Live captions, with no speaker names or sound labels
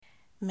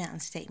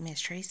Mountain State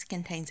Mysteries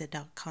contains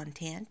adult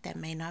content that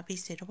may not be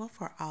suitable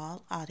for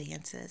all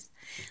audiences.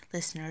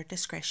 Listener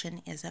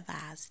discretion is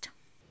advised.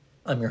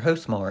 I'm your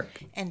host,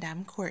 Mark. And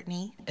I'm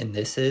Courtney. And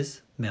this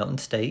is Mountain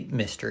State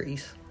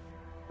Mysteries.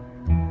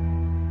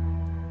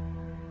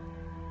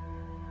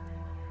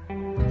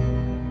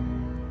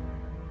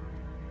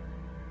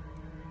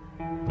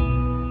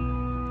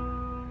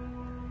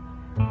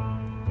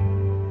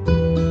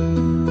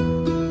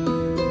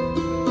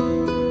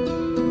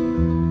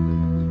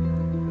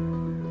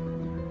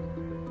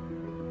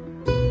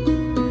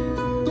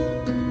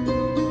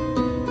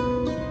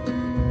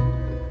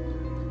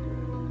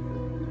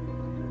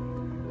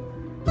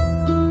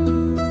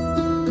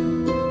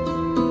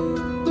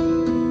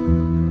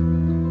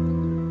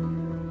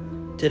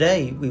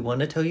 Today, we want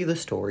to tell you the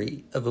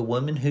story of a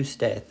woman whose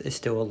death is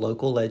still a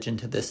local legend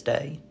to this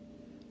day.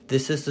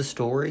 This is the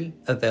story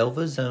of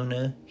Elva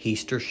Zona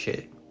Heaster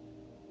Shue,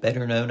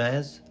 better known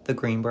as the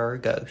Greenbrier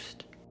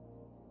Ghost.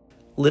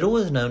 Little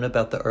is known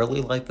about the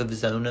early life of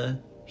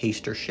Zona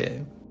Heaster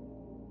Shue.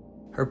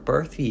 Her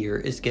birth year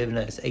is given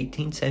as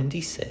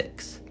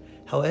 1876,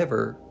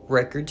 however,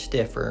 records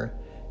differ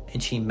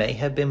and she may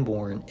have been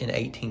born in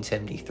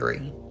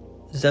 1873.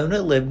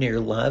 Zona lived near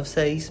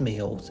Livesay's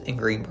Mills in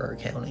Greenbrier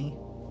County.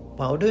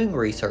 While doing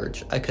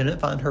research, I couldn't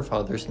find her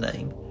father's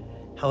name.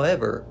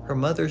 However, her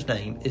mother's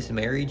name is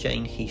Mary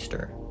Jane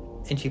Heaster,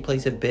 and she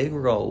plays a big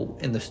role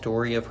in the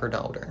story of her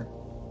daughter.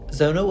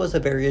 Zona was a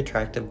very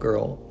attractive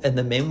girl, and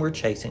the men were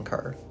chasing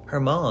her.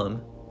 Her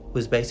mom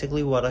was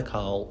basically what I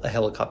call a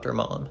helicopter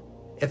mom.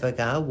 If a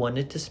guy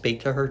wanted to speak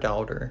to her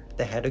daughter,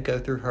 they had to go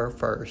through her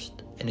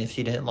first, and if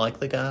she didn't like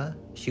the guy,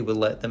 she would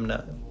let them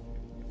know.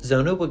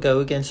 Zona would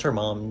go against her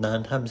mom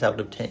 9 times out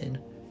of 10,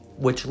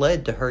 which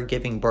led to her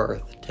giving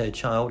birth to a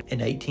child in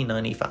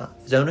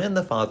 1895. Zona and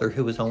the father,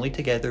 who was only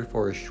together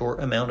for a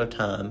short amount of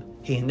time,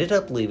 he ended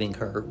up leaving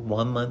her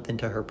 1 month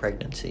into her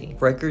pregnancy.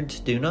 Records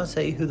do not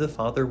say who the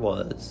father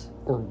was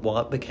or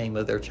what became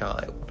of their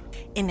child.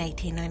 In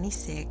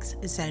 1896,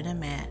 Zona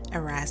met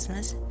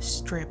Erasmus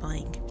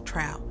Stribling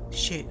Trout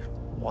Shue.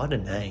 What a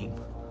name.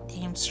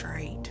 Damn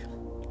straight.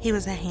 He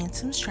was a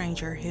handsome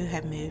stranger who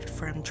had moved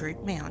from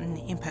Droop Mountain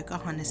in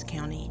Pocahontas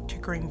County to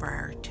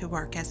Greenbrier to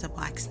work as a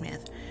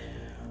blacksmith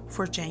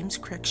for James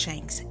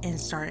Crookshanks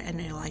and start a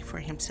new life for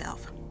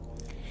himself.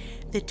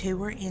 The two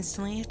were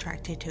instantly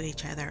attracted to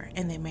each other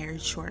and they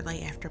married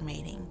shortly after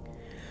meeting.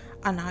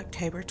 On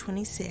October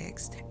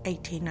 26,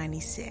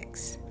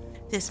 1896.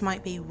 This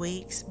might be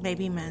weeks,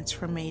 maybe months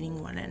from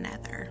meeting one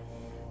another.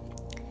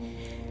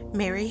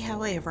 Mary,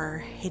 however,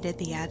 hated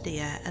the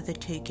idea of the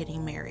two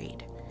getting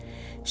married.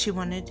 She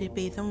wanted to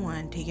be the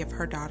one to give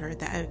her daughter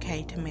the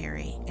okay to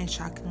marry, and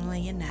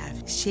shockingly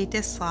enough, she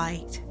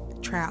disliked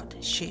Trout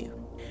Shue.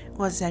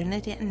 What Zona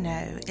didn't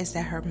know is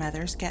that her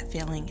mother's gut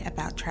feeling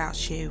about Trout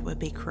Shue would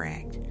be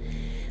correct.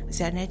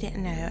 Zona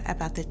didn't know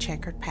about the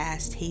checkered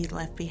past he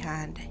left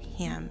behind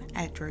him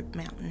at Droop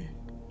Mountain.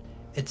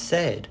 It's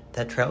said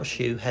that Trout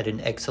Shue had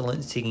an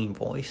excellent singing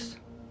voice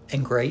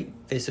and great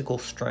physical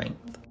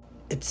strength.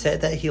 It's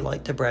said that he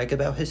liked to brag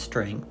about his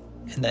strength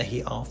and that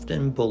he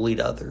often bullied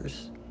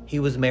others. He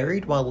was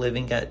married while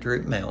living at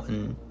Droop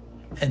Mountain,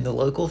 and the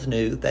locals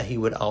knew that he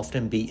would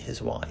often beat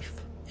his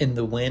wife. In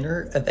the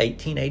winter of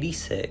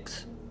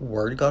 1886,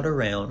 word got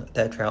around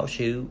that Trout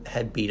Shue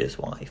had beat his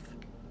wife.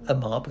 A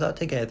mob got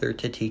together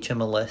to teach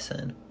him a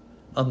lesson.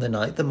 On the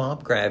night the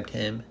mob grabbed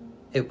him,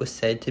 it was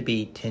said to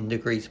be 10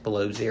 degrees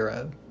below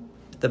zero.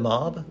 The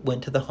mob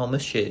went to the home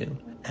of Shue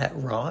at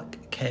Rock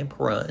Camp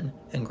Run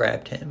and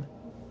grabbed him.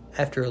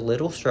 After a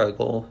little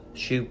struggle,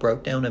 Shue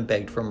broke down and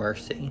begged for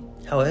mercy.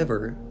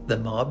 However, the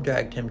mob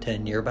dragged him to a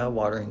nearby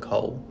watering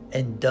hole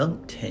and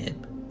dunked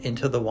him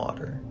into the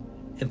water,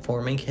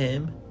 informing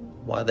him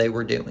why they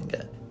were doing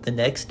it. The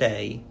next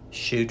day,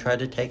 Shue tried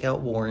to take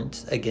out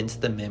warrants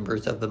against the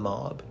members of the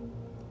mob.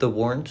 The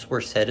warrants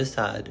were set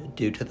aside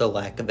due to the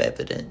lack of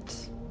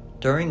evidence.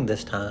 During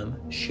this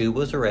time, Shue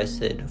was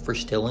arrested for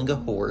stealing a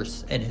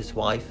horse, and his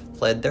wife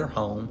fled their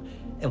home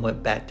and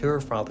went back to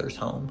her father's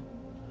home.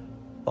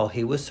 While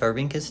he was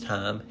serving his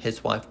time,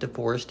 his wife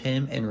divorced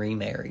him and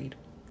remarried.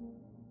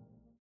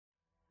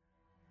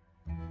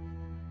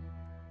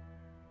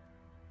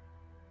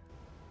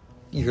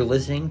 You're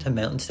listening to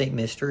Mountain State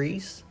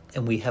Mysteries,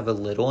 and we have a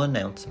little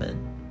announcement.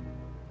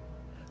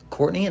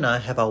 Courtney and I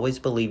have always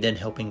believed in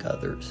helping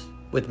others.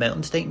 With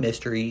Mountain State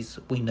Mysteries,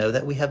 we know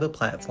that we have a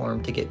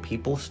platform to get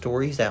people's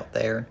stories out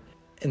there,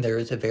 and there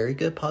is a very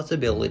good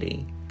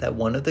possibility that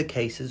one of the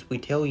cases we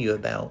tell you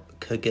about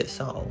could get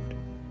solved.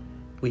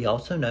 We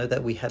also know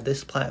that we have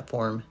this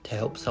platform to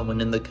help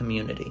someone in the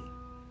community.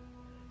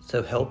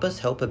 So help us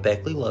help a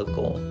Beckley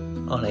local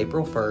on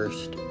April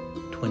 1st,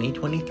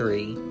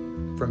 2023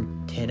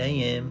 from 10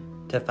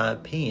 a.m. to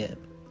 5 p.m.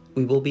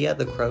 We will be at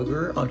the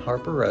Kroger on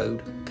Harper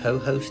Road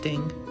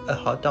co-hosting a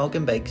hot dog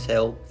and bake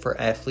sale for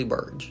Ashley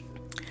Burge.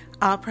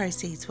 All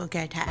proceeds will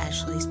go to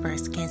Ashley's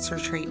breast cancer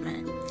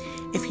treatment.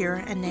 If you're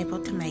unable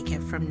to make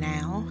it from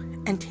now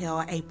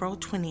Until April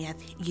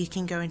 20th, you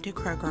can go into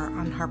Kroger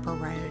on Harper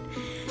Road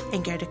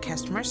and go to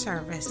customer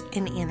service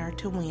and enter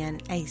to win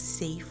a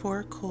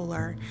C4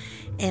 cooler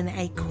and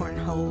a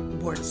cornhole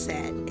board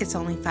set. It's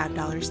only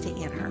 $5 to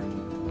enter.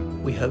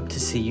 We hope to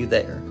see you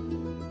there.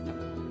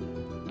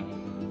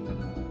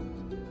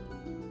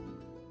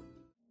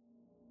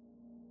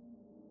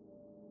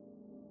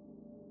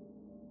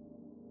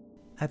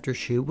 After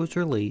Shue was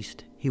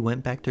released, he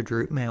went back to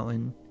Droop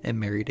Mountain and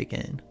married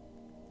again.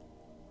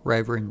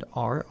 Reverend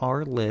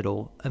R.R.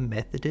 Little, a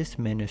Methodist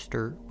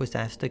minister, was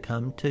asked to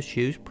come to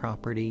Shue's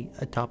property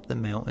atop the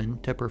mountain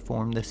to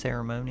perform the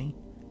ceremony.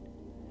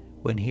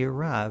 When he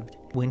arrived,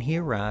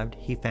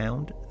 he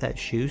found that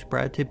Shue's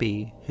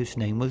bride-to-be, whose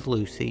name was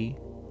Lucy,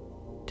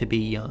 to be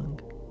young.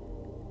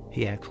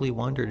 He actually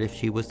wondered if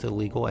she was the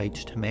legal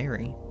age to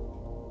marry.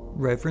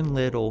 Reverend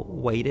Little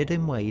waited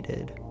and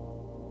waited.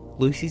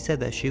 Lucy said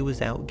that Shue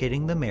was out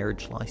getting the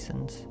marriage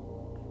license.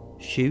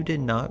 Shue did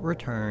not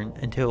return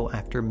until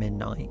after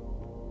midnight.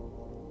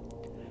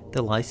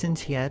 The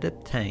license he had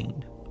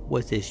obtained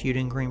was issued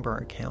in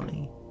Greenbrier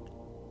County.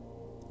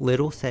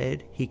 Little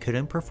said he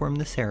couldn't perform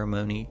the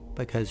ceremony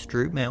because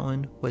Droop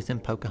Mountain was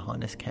in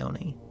Pocahontas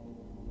County.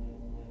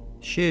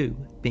 Shue,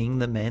 being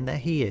the man that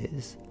he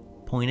is,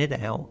 pointed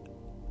out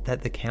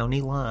that the county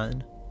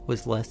line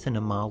was less than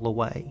a mile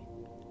away,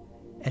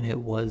 and it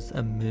was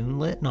a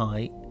moonlit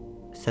night,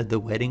 so the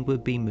wedding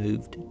would be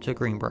moved to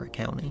Greenbrier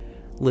County.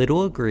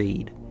 Little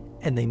agreed,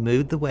 and they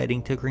moved the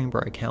wedding to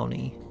Greenbrier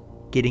County,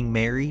 getting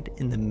married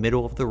in the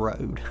middle of the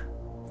road.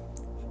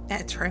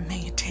 That's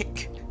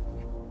romantic.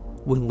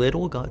 When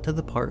Little got to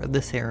the part of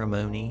the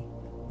ceremony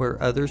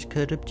where others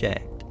could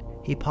object,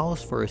 he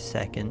paused for a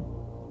second,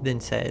 then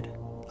said,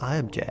 "I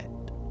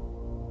object."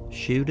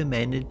 Shue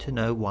demanded to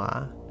know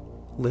why.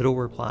 Little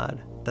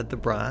replied that the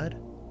bride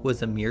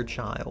was a mere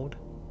child.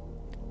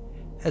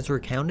 As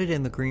recounted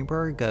in the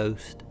Greenbrier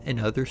Ghost and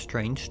other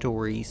strange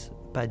stories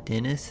by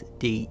Dennis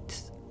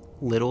Dietz,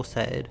 Little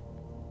said,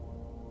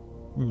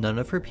 "None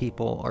of her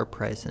people are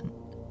present.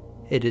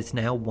 It is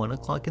now 1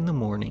 o'clock in the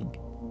morning,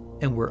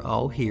 and we're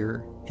all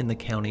here in the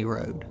county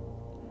road.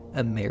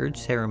 A marriage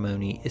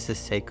ceremony is a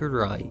sacred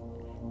rite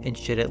and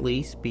should at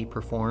least be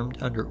performed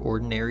under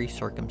ordinary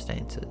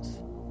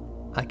circumstances.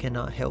 I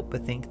cannot help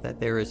but think that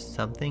there is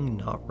something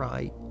not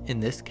right in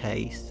this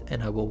case,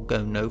 and I will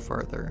go no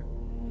further.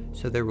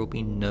 So there will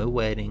be no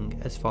wedding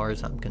as far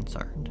as I'm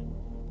concerned."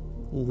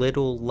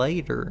 Little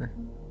later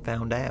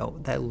found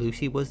out that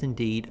Lucy was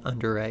indeed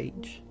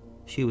underage.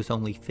 She was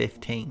only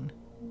 15.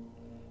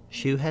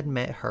 Shue had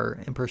met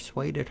her and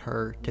persuaded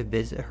her to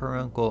visit her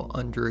uncle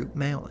on Droop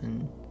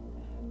Mountain.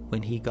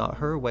 When he got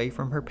her away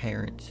from her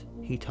parents,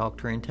 he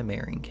talked her into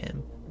marrying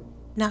him.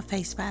 Not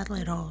faced by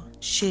Little,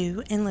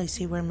 Shue and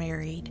Lucy were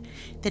married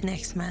the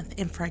next month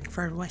in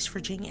Frankfort, West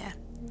Virginia.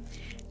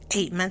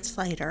 8 months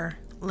later,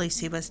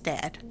 Lucy was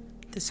dead.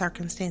 The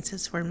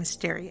circumstances were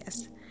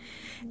mysterious.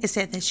 It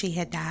said that she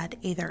had died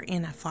either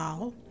in a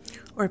fall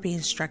or being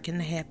struck in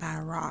the head by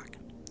a rock.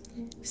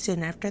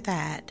 Soon after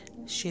that,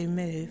 Shue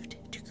moved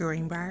to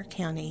Greenbrier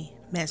County,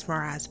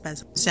 mesmerized by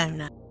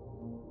Zona.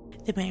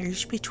 The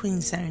marriage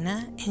between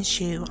Zona and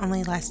Shue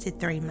only lasted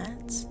 3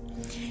 months.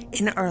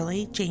 In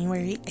early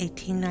January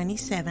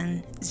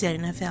 1897,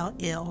 Zona fell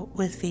ill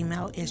with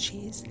female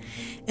issues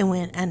and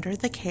went under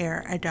the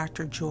care of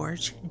Dr.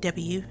 George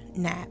W.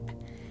 Knapp.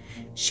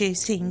 Shue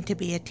seemed to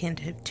be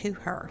attentive to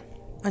her.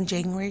 On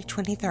January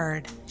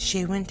 23rd,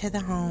 Shue went to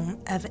the home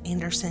of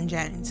Anderson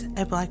Jones,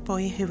 a black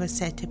boy who was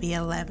said to be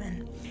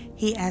 11.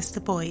 He asked the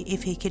boy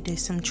if he could do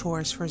some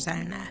chores for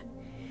Zona.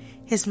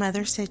 His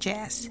mother said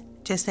yes,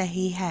 just that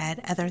he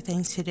had other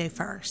things to do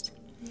first.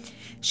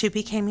 Shue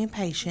became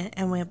impatient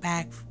and went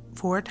back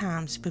 4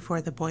 times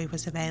before the boy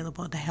was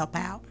available to help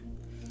out.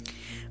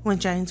 When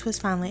Jones was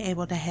finally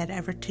able to head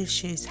over to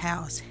Shue's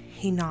house,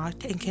 he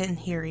knocked and couldn't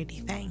hear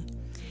anything.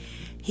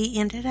 He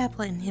ended up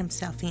letting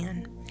himself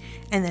in,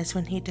 and that's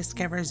when he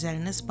discovered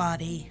Zona's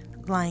body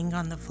lying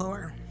on the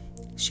floor.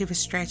 She was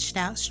stretched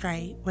out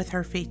straight with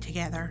her feet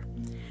together,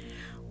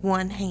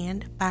 one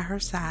hand by her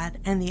side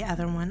and the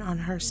other one on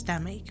her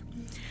stomach.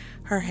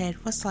 Her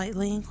head was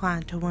slightly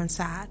inclined to one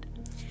side.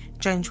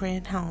 Jones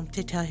ran home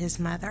to tell his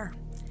mother.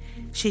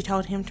 She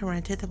told him to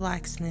run to the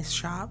blacksmith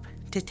shop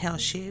to tell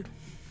Shue.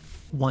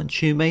 Once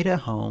Shue made it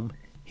home,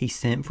 he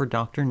sent for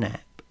Dr.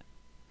 Knapp.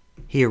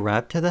 He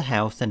arrived to the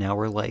house an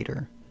hour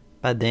later.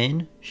 By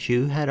then,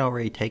 Shue had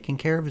already taken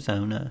care of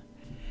Zona.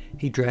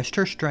 He dressed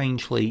her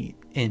strangely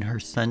in her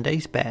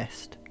Sunday's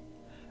best,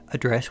 a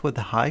dress with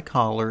a high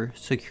collar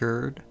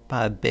secured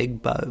by a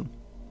big bow,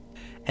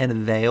 and a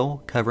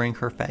veil covering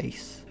her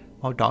face.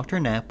 While Dr.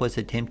 Knapp was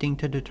attempting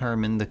to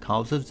determine the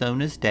cause of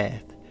Zona's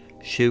death,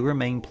 Shue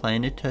remained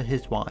planted to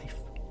his wife,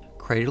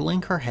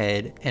 cradling her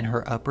head and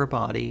her upper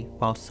body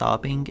while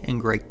sobbing in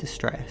great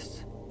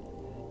distress.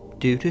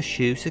 Due to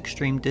Shue's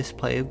extreme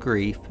display of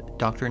grief,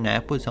 Dr.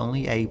 Knapp was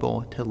only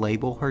able to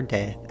label her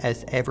death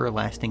as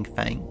everlasting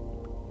faint.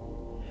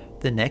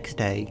 The next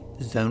day,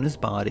 Zona's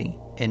body,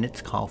 in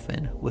its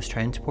coffin, was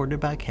transported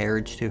by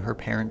carriage to her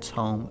parents'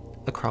 home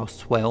across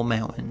Swell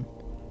Mountain,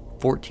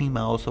 14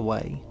 miles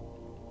away,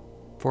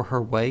 for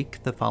her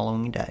wake the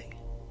following day.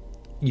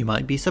 You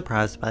might be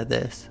surprised by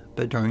this,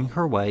 but during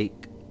her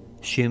wake,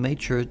 Shue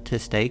made sure to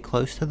stay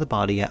close to the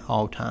body at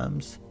all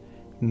times.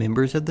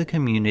 Members of the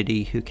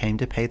community who came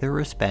to pay their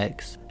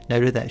respects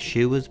noted that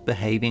Shue was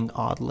behaving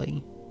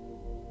oddly,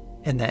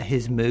 and that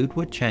his mood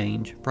would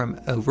change from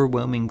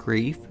overwhelming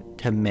grief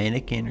to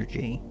manic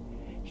energy.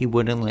 He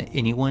wouldn't let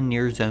anyone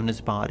near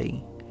Zona's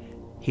body.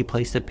 He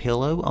placed a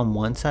pillow on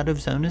one side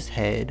of Zona's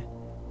head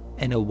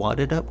and a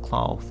wadded up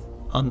cloth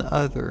on the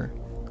other,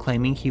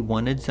 claiming he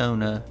wanted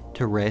Zona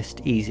to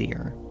rest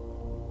easier.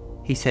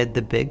 He said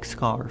the big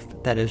scarf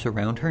that is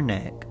around her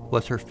neck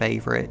was her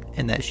favorite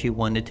and that she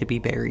wanted to be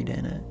buried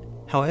in it.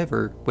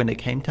 However, when it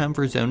came time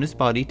for Zona's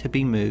body to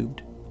be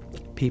moved,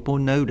 people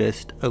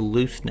noticed a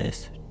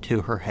looseness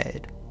to her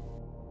head.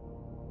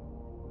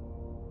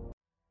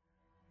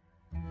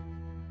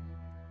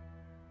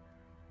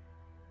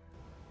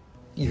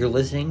 You're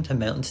listening to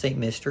Mountain State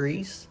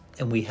Mysteries,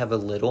 and we have a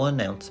little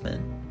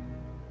announcement.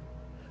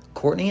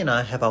 Courtney and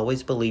I have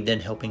always believed in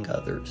helping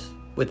others.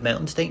 With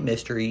Mountain State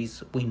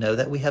Mysteries, we know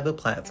that we have a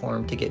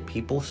platform to get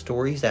people's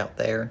stories out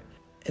there,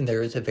 and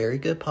there is a very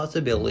good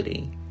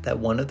possibility that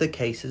one of the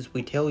cases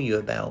we tell you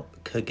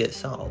about could get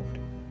solved.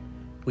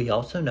 We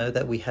also know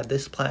that we have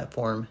this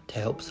platform to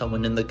help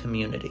someone in the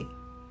community.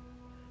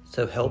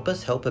 So help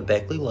us help a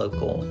Beckley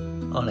local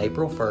on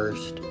April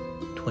 1st,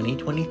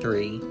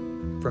 2023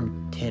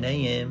 from 10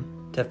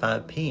 a.m. to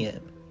 5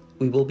 p.m.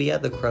 We will be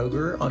at the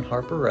Kroger on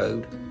Harper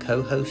Road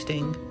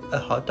co-hosting a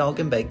hot dog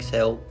and bake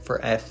sale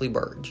for Ashley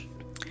Burge.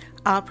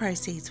 All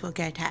proceeds will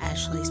go to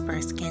Ashley's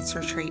breast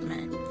cancer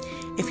treatment.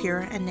 If you're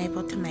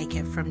unable to make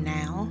it from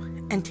now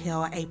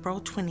until April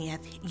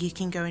 20th, you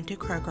can go into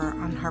Kroger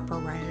on Harper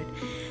Road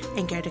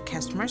and go to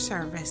customer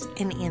service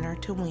and enter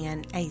to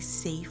win a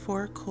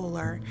C4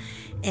 cooler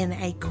and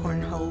a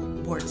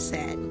cornhole board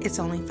set. It's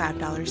only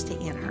 $5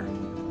 to enter.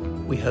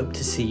 We hope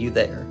to see you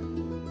there.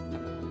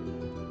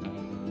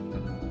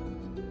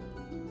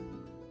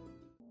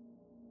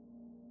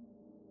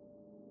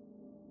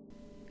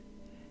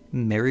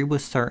 Mary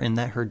was certain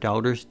that her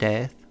daughter's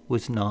death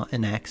was not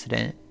an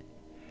accident.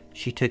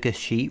 She took a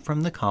sheet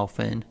from the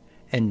coffin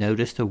and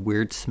noticed a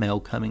weird smell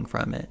coming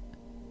from it,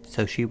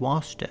 so she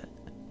washed it.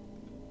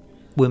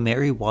 When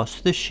Mary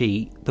washed the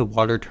sheet, the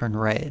water turned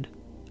red,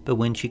 but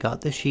when she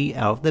got the sheet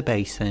out of the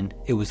basin,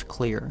 it was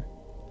clear.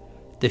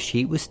 The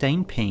sheet was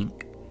stained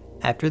pink.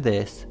 After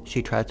this,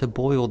 she tried to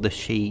boil the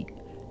sheet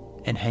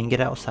and hang it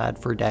outside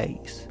for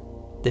days.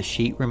 The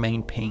sheet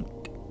remained pink.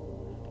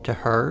 To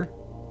her,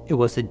 it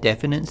was a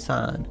definite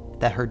sign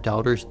that her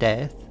daughter's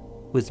death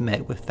was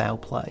met with foul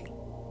play.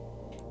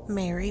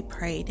 Mary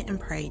prayed and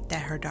prayed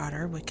that her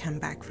daughter would come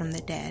back from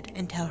the dead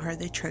and tell her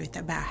the truth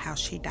about how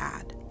she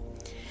died.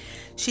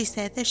 She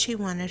said that she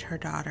wanted her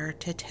daughter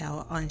to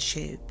tell on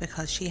Shue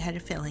because she had a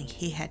feeling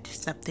he had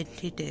something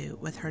to do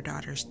with her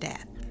daughter's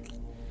death.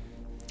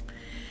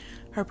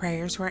 Her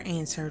prayers were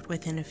answered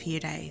within a few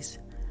days.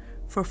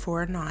 For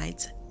 4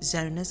 nights,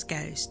 Zona's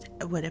ghost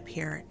would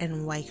appear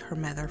and wake her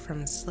mother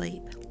from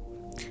sleep.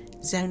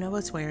 Zona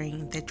was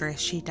wearing the dress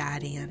she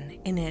died in,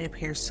 and it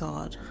appeared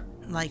soiled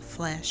like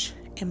flesh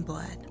and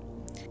blood.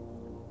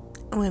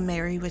 When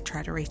Mary would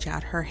try to reach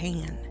out her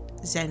hand,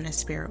 Zona's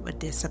spirit would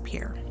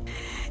disappear.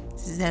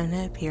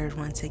 Zona appeared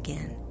once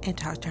again and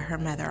talked to her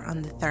mother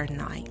on the 3rd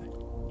night.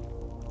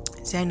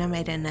 Zona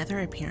made another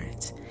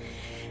appearance,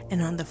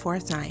 and on the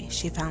 4th night,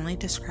 she finally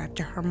described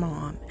to her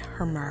mom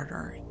her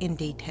murder in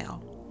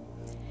detail.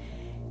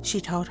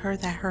 She told her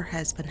that her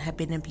husband had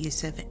been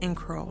abusive and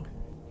cruel.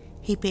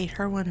 He beat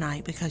her one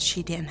night because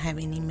she didn't have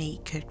any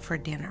meat cooked for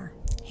dinner.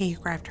 He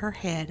grabbed her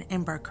head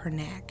and broke her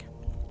neck.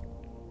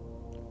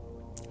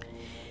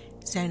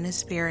 Zona's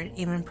spirit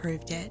even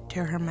proved it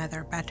to her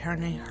mother by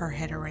turning her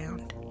head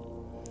around.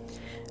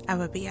 I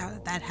would be out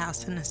of that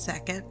house in a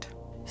second.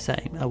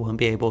 Same. I wouldn't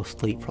be able to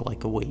sleep for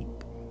like a week.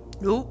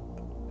 Nope.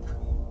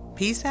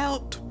 Peace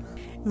out.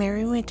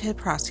 Mary went to the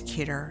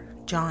prosecutor,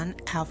 John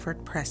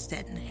Alfred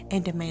Preston,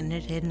 and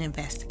demanded an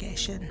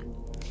investigation.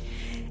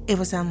 It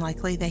was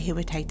unlikely that he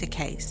would take the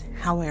case.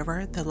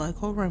 However, the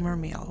local rumor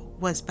mill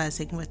was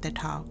buzzing with the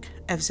talk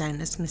of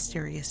Zona's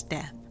mysterious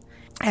death,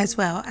 as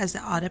well as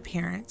the odd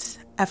appearance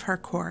of her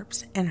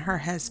corpse and her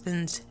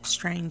husband's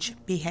strange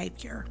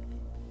behavior.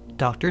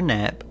 Dr.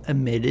 Knapp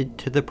admitted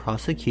to the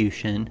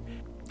prosecution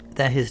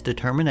that his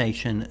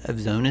determination of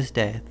Zona's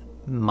death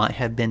might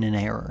have been an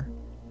error.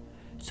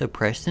 So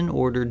Preston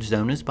ordered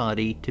Zona's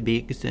body to be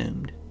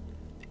exhumed.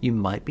 You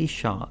might be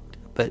shocked,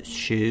 but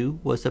Shue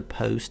was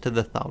opposed to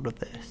the thought of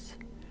this.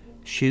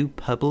 Shue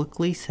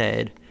publicly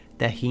said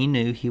that he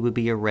knew he would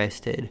be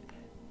arrested,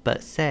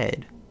 but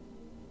said,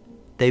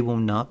 "They will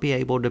not be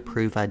able to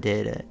prove I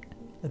did it,"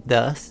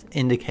 thus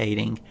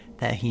indicating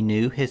that he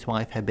knew his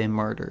wife had been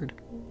murdered.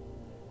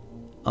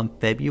 On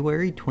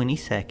February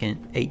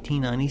 22nd,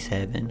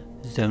 1897,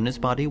 Zona's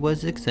body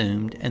was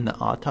exhumed and the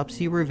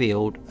autopsy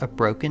revealed a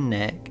broken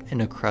neck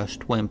and a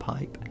crushed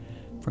windpipe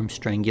from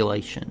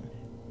strangulation.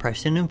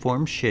 Preston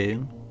informed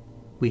Shue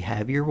We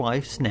have your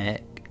wife's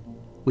neck.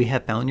 We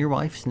have found your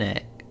wife's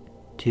neck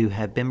to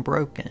have been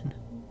broken.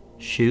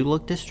 Shue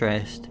looked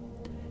distressed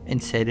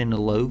and said in a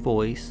low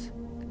voice,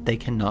 they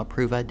cannot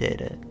prove I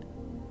did it.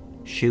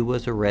 Shue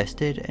was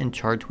arrested and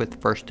charged with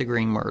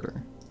first-degree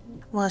murder.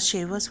 While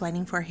Shue was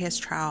waiting for his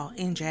trial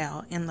in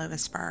jail in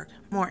Lewisburg,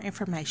 more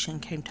information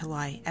came to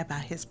light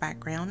about his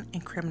background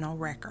and criminal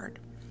record.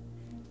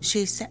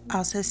 Shue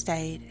also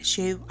stayed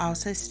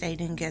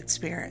in good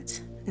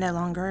spirits, no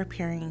longer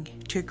appearing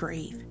to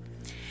grieve.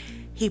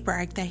 He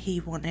bragged that he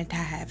wanted to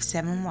have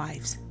 7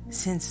 wives,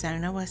 since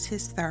Zona was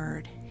his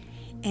third,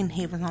 and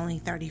he was only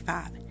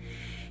 35.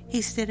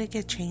 He stood a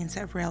good chance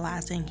of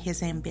realizing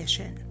his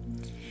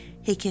ambition.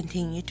 He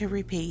continued to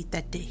repeat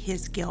that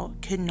his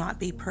guilt could not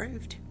be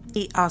proved.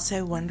 He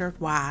also wondered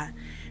why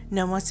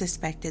no one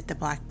suspected the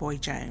Black Boy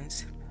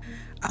Jones.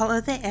 All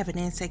of the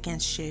evidence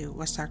against Shue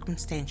was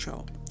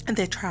circumstantial.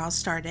 The trial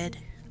started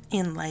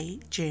in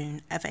late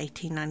June of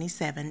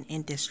 1897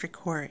 in District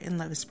Court in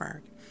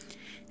Lewisburg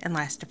and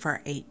lasted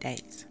for 8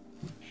 days.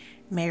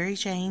 Mary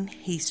Jane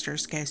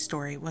Heaster's ghost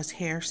story was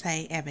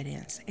hearsay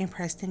evidence, and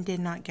Preston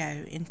did not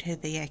go into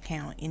the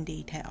account in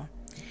detail.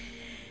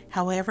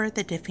 However,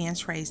 the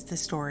defense raised the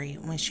story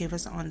when she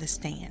was on the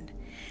stand,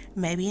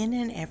 maybe in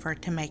an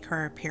effort to make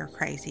her appear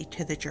crazy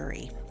to the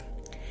jury.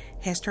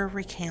 Heaster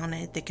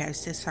recounted the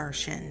ghost's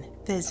assertion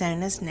that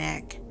Zona's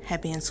neck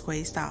had been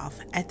squeezed off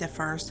at the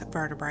first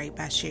vertebrae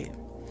by Shue.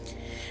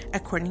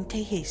 According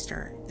to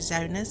Heaster,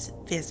 Zona's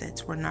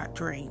visits were not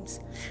dreams,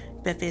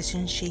 but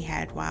visions she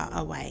had while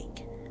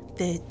awake.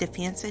 The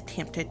defense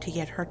attempted to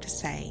get her to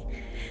say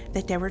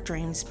that they were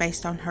dreams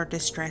based on her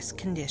distressed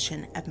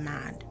condition of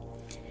mind.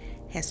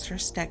 Heaster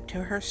stuck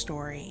to her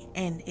story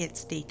and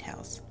its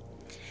details.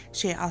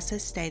 She also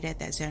stated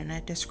that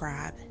Zona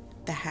described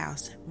the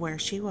house where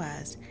she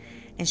was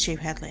and Shue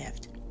had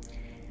lived,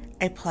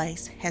 a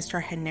place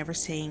Heaster had never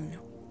seen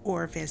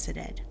or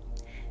visited.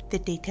 The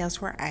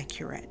details were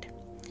accurate.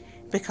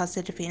 Because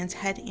the defense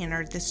had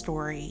entered the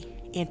story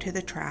into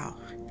the trial,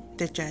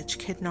 the judge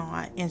could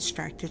not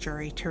instruct the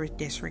jury to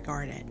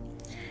disregard it.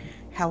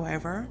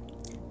 However,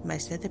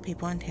 most of the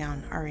people in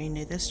town already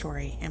knew the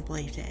story and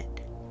believed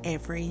it,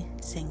 every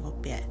single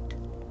bit.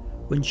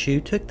 When Shue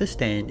took the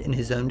stand in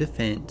his own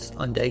defense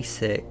on day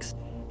 6,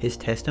 his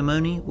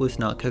testimony was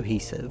not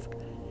cohesive,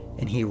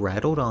 and he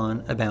rattled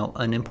on about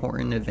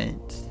unimportant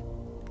events.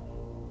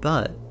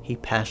 But he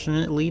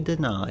passionately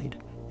denied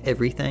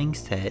everything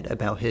said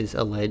about his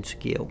alleged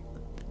guilt.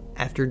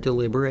 After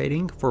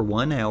deliberating for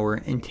 1 hour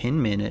and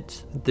 10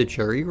 minutes, the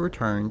jury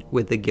returned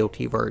with a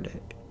guilty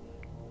verdict.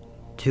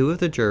 2 of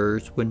the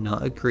jurors would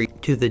not agree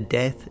to the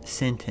death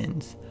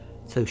sentence,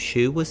 so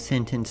Shue was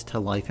sentenced to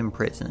life in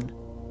prison.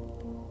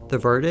 The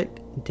verdict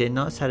did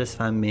not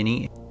satisfy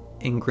many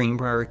in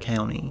Greenbrier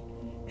County,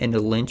 and a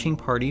lynching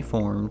party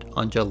formed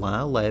on July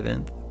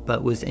 11th,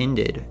 but was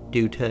ended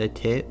due to a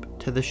tip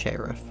to the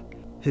sheriff,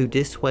 who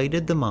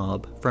dissuaded the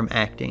mob from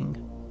acting.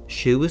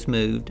 Shue was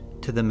moved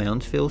to the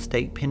Moundsville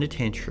State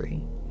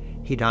Penitentiary.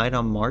 He died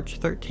on March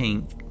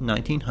 13,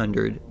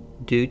 1900,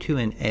 due to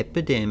an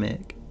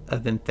epidemic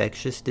of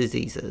infectious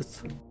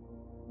diseases.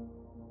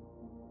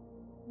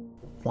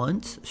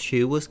 Once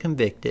Shue was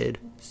convicted,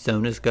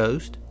 Zona's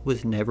ghost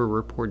was never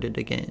reported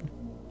again.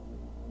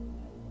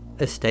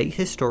 A state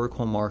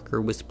historical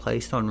marker was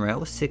placed on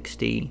Route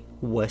 60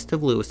 west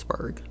of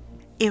Lewisburg.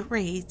 It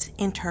reads,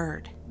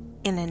 interred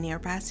in a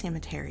nearby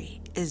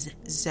cemetery is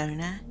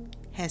Zona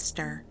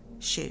Heaster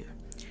Shue.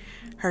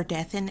 Her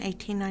death in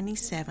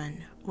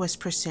 1897 was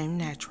presumed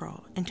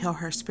natural until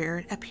her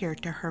spirit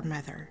appeared to her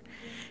mother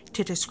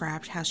to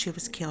describe how she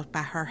was killed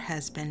by her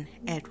husband,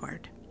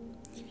 Edward.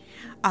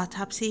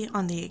 Autopsy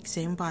on the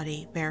exhumed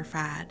body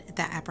verified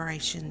the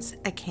apparition's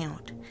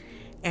account.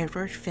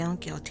 Edward,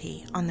 found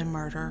guilty on the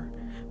murder,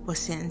 was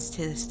sentenced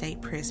to the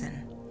state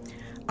prison.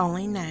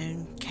 Only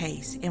known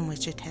case in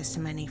which a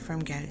testimony from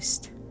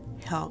ghost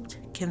helped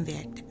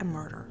convict a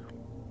murder.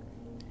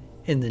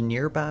 In the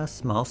nearby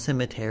small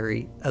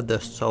cemetery of the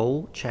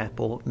Soul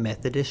Chapel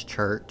Methodist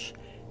Church,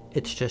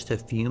 it's just a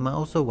few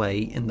miles away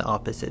in the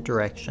opposite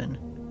direction.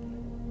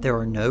 There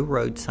are no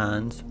road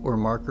signs or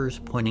markers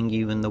pointing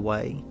you in the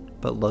way,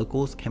 but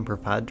locals can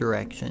provide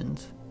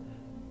directions.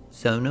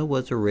 Zona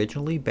was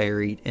originally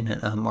buried in an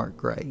unmarked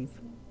grave.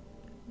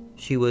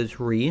 She was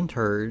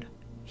reinterred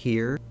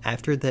here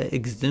after the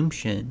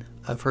exhumation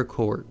of her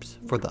corpse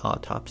for the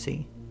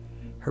autopsy.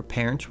 Her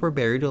parents were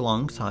buried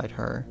alongside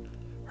her.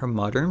 Her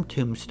modern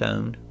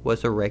tombstone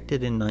was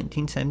erected in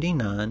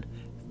 1979,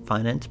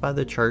 financed by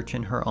the church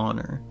in her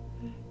honor.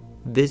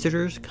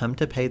 Visitors come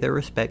to pay their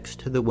respects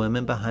to the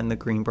women behind the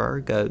Greenbrier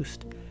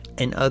ghost,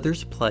 and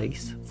others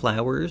place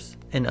flowers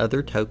and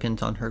other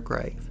tokens on her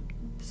grave.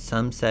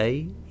 Some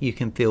say you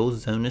can feel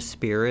Zona's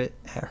spirit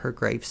at her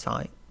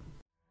gravesite.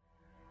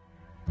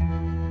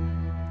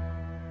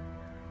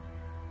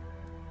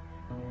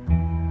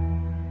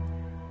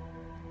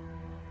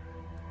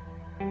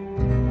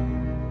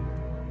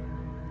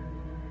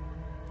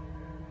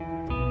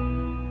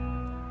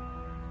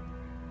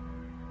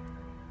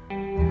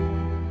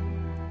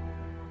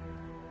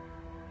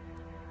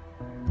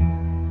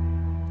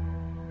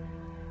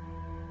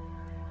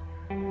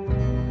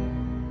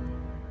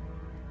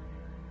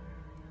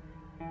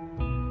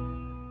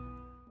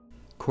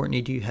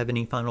 Courtney, do you have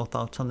any final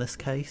thoughts on this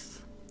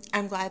case?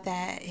 I'm glad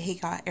that he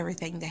got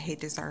everything that he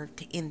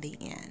deserved in the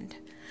end.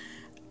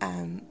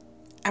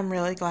 I'm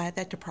really glad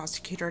that the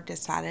prosecutor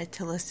decided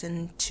to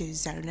listen to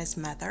Zona's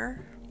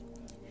mother.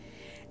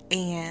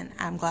 And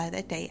I'm glad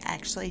that they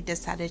actually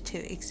decided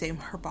to exhume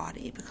her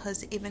body,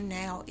 because even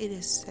now it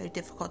is so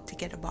difficult to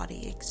get a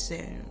body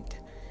exhumed.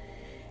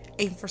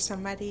 And for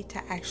somebody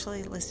to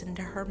actually listen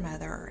to her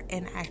mother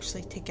and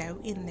actually to go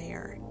in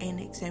there and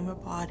exhume a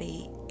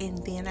body and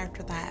then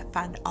after that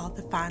find all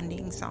the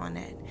findings on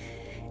it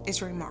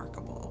is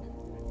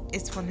remarkable.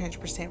 It's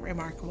 100%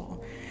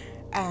 remarkable.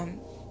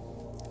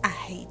 I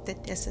hate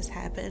that this has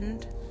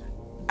happened.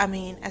 I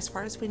mean, as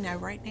far as we know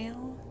right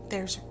now,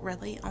 there's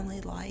really only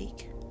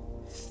like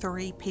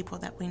 3 people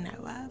that we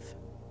know of.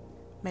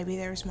 Maybe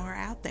there's more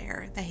out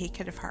there that he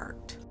could have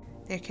hurt.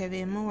 There could have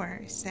been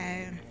more. So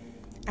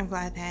I'm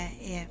glad that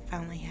it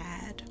finally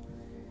had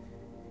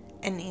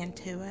an end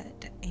to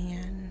it.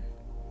 And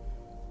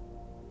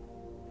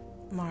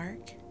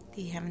Mark,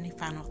 do you have any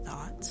final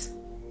thoughts?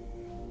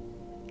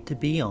 To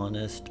be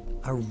honest,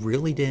 I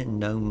really didn't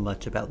know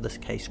much about this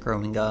case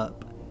growing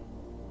up.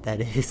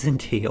 That is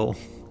until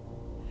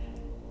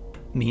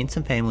me and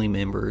some family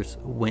members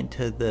went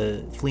to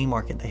the flea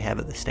market they have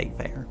at the state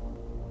fair.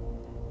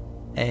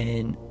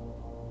 And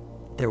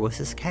there was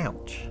this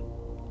couch.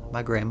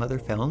 My grandmother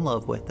fell in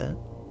love with it.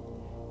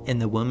 And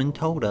the woman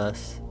told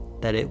us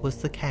that it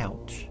was the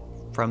couch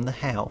from the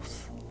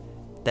house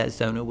that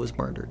Zona was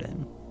murdered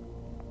in.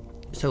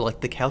 So, like,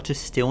 the couch is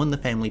still in the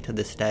family to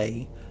this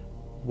day.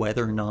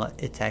 Whether or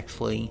not it's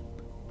actually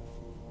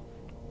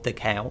the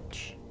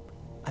couch,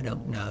 I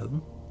don't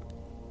know.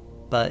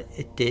 But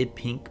it did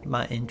pique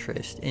my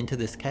interest into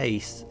this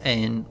case.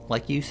 And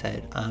like you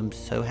said, I'm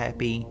so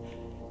happy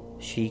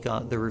she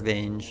got the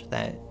revenge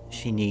that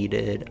she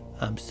needed.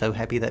 I'm so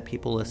happy that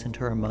people listened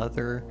to her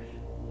mother.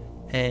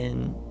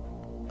 And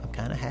I'm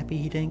kind of happy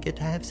he didn't get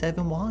to have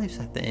 7 wives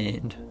at the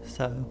end.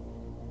 So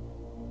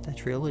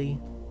that's really,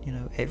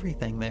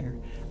 everything there.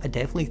 I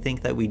definitely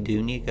think that we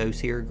do need to go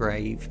see her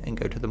grave and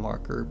go to the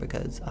marker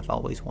because I've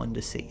always wanted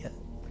to see it.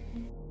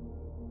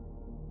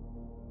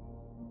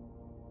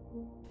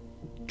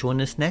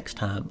 Join us next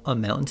time on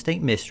Mountain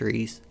State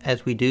Mysteries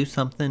as we do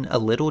something a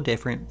little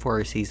different for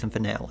our season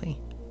finale.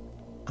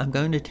 I'm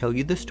going to tell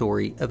you the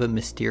story of a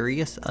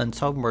mysterious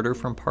unsolved murder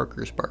from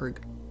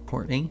Parkersburg.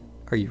 Courtney,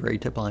 are you ready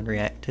to blind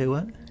react to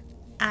it?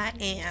 I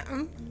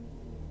am.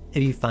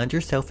 If you find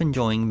yourself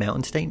enjoying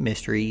Mountain State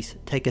Mysteries,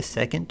 take a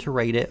second to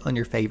rate it on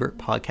your favorite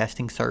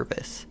podcasting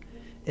service.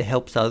 It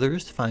helps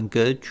others find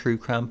good true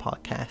crime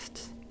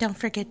podcasts. Don't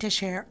forget to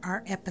share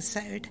our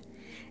episode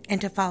and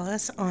to follow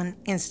us on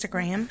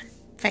Instagram,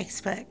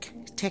 Facebook,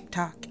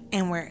 TikTok,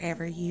 and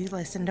wherever you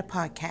listen to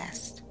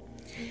podcasts.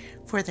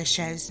 For the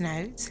show's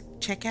notes,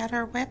 check out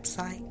our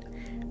website,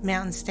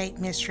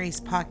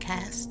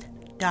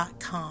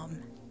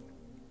 mountainstatemysteriespodcast.com.